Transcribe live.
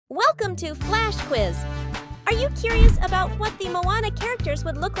Welcome to Flash Quiz! Are you curious about what the Moana characters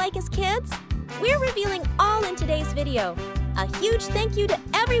would look like as kids? We're revealing all in today's video. A huge thank you to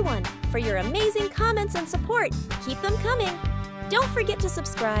everyone for your amazing comments and support. Keep them coming. Don't forget to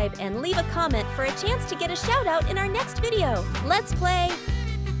subscribe and leave a comment for a chance to get a shout out in our next video. Let's play!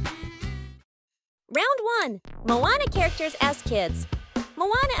 Round 1. Moana characters as kids.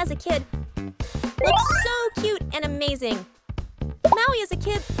 Moana as a kid looks so cute and amazing. Maui as a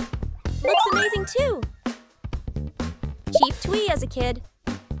kid looks amazing too. Chief Twee as a kid.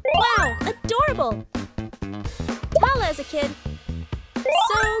 Wow, adorable! Tala as a kid.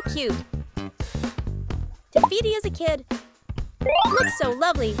 So cute. Te Fiti as a kid. Looks so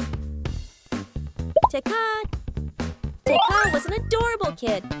lovely. Te Kā was an adorable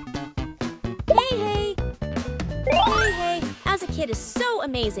kid. Hey as a kid is so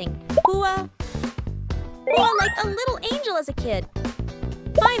amazing. Hua like a little angel as a kid.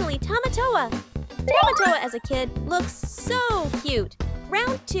 Finally, Tamatoa as a kid looks so cute.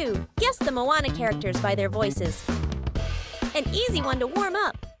 Round 2. Guess the Moana characters by their voices. An easy one to warm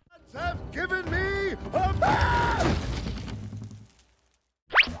up. Have given me a bath!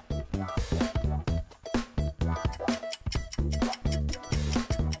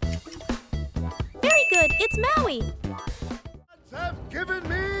 Very good, it's Maui. Have given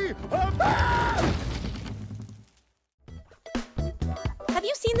me a bath! Have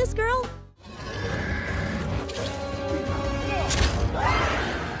you seen this girl?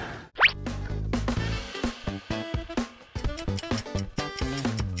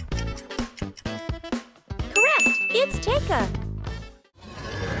 Correct, it's Teka.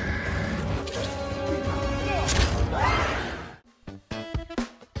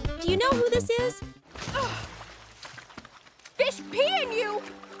 Do you know who this is? Fish pee in you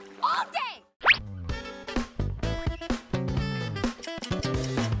all day!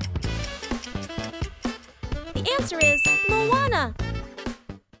 The answer is Moana.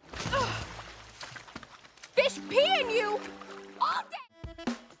 Fish pee in you all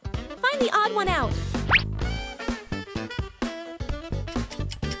day! Find the odd one out.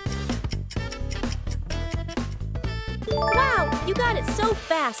 Wow, you got it so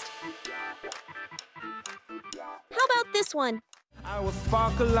fast. How about this one? I will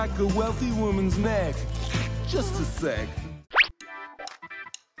sparkle like a wealthy woman's neck. Just a sec.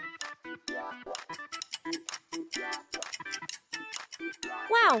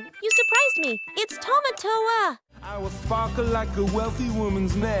 Wow, you surprised me. It's Tamatoa. I will sparkle like a wealthy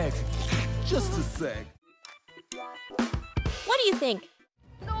woman's neck. Just a sec. What do you think?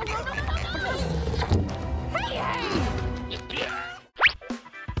 No. Hey!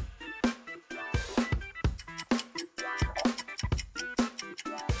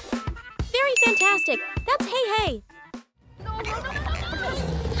 Very fantastic. That's Hey. No.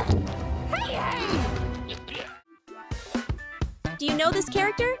 Hey! Do you know this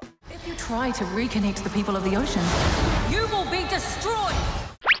character? If you try to reconnect the people of the ocean, you will be destroyed!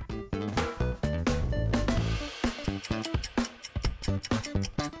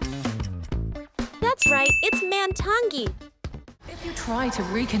 That's right, it's Mantangi. If you try to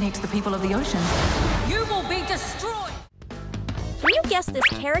reconnect the people of the ocean, you will be destroyed! Can you guess this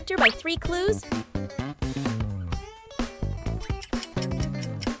character by 3 clues?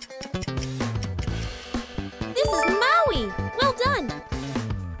 This is Maui! Well done!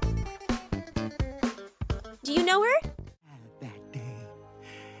 Do you know her? That day,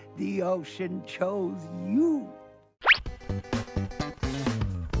 the ocean chose you.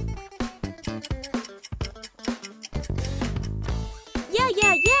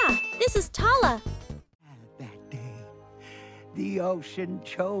 Yeah. This is Tala. That day, the ocean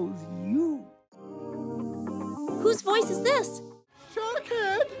chose you. Whose voice is this?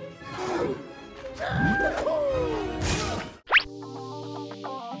 Sharkhead!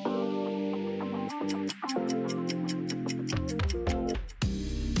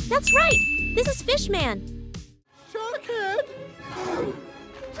 That's right! This is Fishman. Sharkhead!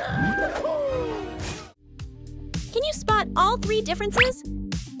 Can you spot all 3 differences?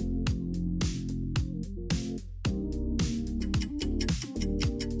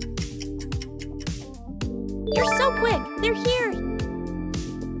 You're so quick! They're here!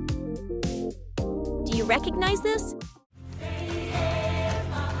 Do you recognize this?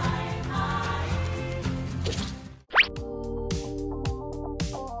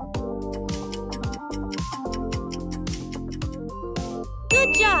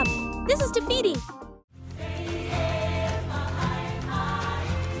 Good job! This is Te Fiti.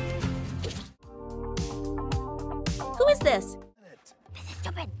 Who is this? This is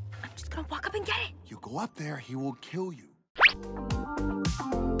stupid. I'm just gonna walk up and get it. You go up there, he will kill you.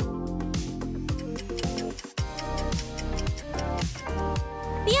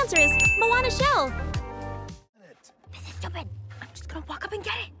 The answer is Moana shell. This is stupid. I'm just gonna walk up and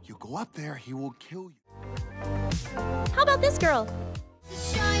get it. You go up there, he will kill you. How about this girl?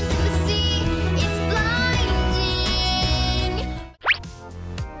 Shine to the sea, it's blinding.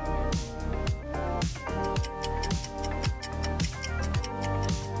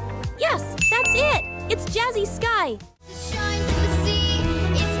 Yes, that's it. It's Jazzy Sky. Shine to the sea,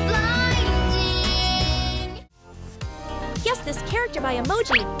 it's blinding. Guess this character by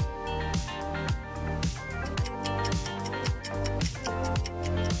emoji.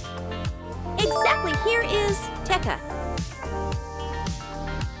 Exactly, here is Tekka.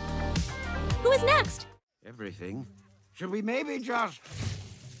 Who is next? Everything. Should we maybe just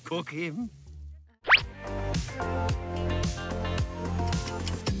cook him?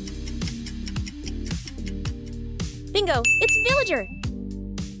 Bingo, it's Villager.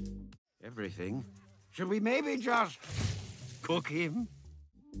 Everything. Should we maybe just cook him?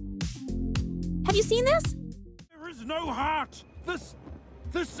 Have you seen this? There is no heart. This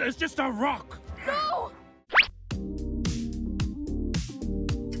is just a rock. No!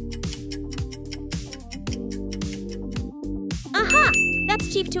 Aha!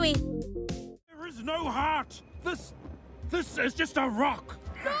 That's Chief Tui. There is no heart. This is just a rock.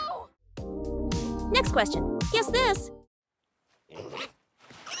 No! Next question. Guess this.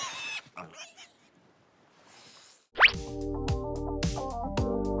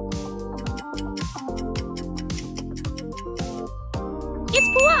 It's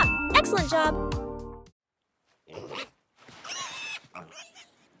Pua! Excellent job.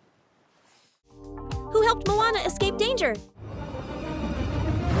 Who helped Moana escape danger?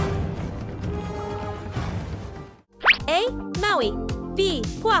 A. Maui. B.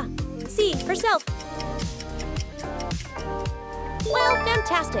 Pua. C. Herself. Well,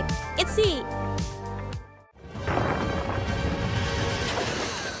 fantastic. It's C.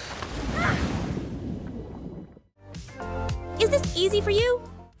 Is this easy for you?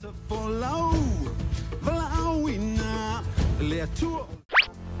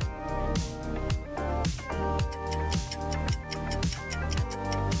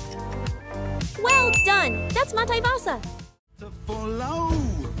 Well done. That's Mataivasa.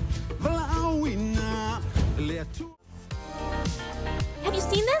 Have you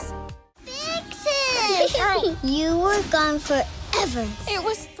seen this? Fix it! You were gone forever. It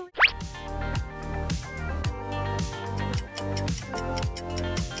was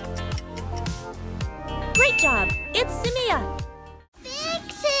Great job. It's Simia.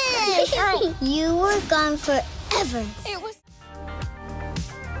 Fix it! You were gone forever. It was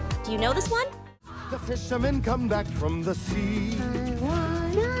Do you know this one? The fishermen come back from the sea. I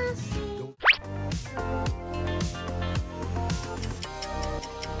wanna see.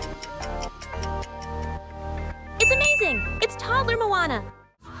 It's amazing. It's toddler Moana.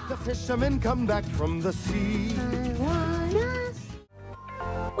 The fishermen come back from the sea. I wanna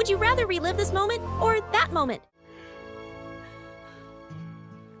see. Would you rather relive this moment or that moment?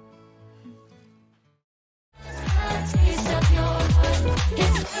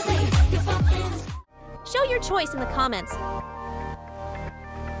 Show your choice in the comments.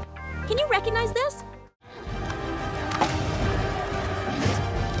 Can you recognize this?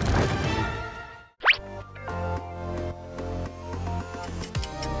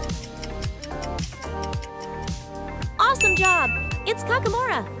 Awesome job! It's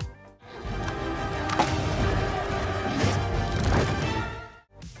Kakamora.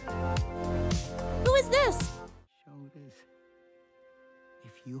 Who is this? Shoulders.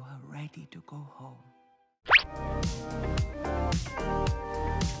 If you are ready to go home.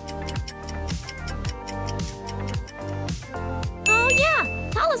 Oh yeah,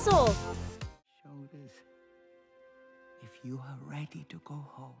 Talasol. Shoulders. If you are ready to go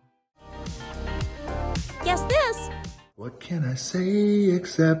home. Guess this. What can I say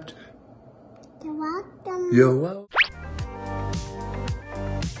except You're welcome. you're welcome?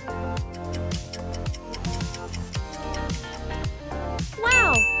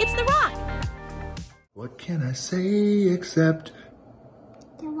 Wow, it's The Rock. What can I say except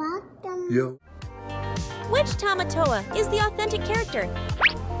You're welcome. you're Which Tamatoa is the authentic character?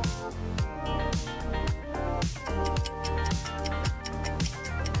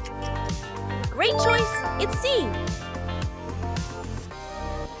 Great choice. It's C.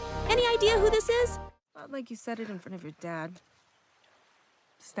 Any idea who this is? Not like you said it in front of your dad.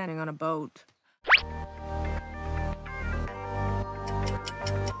 Standing on a boat.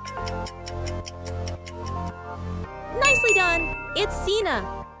 Nicely done. It's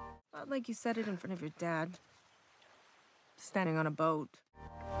Cena. Not like you said it in front of your dad. Standing on a boat.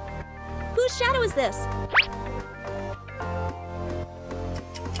 Whose shadow is this?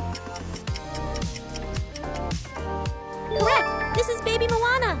 This is baby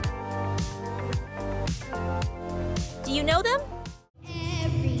Moana. Do you know them?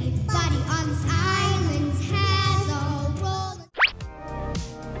 Everybody on this island has a role.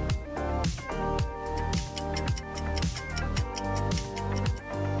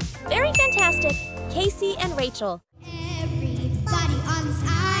 Very fantastic. Casey and Rachel. Everybody on this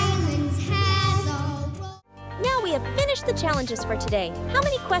island has a role. Now we have finished the challenges for today. How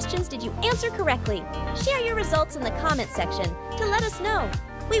many questions did you answer correctly? Share your results in the comment section to let us know.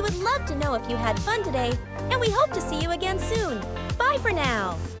 We would love to know if you had fun today, and we hope to see you again soon. Bye for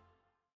now.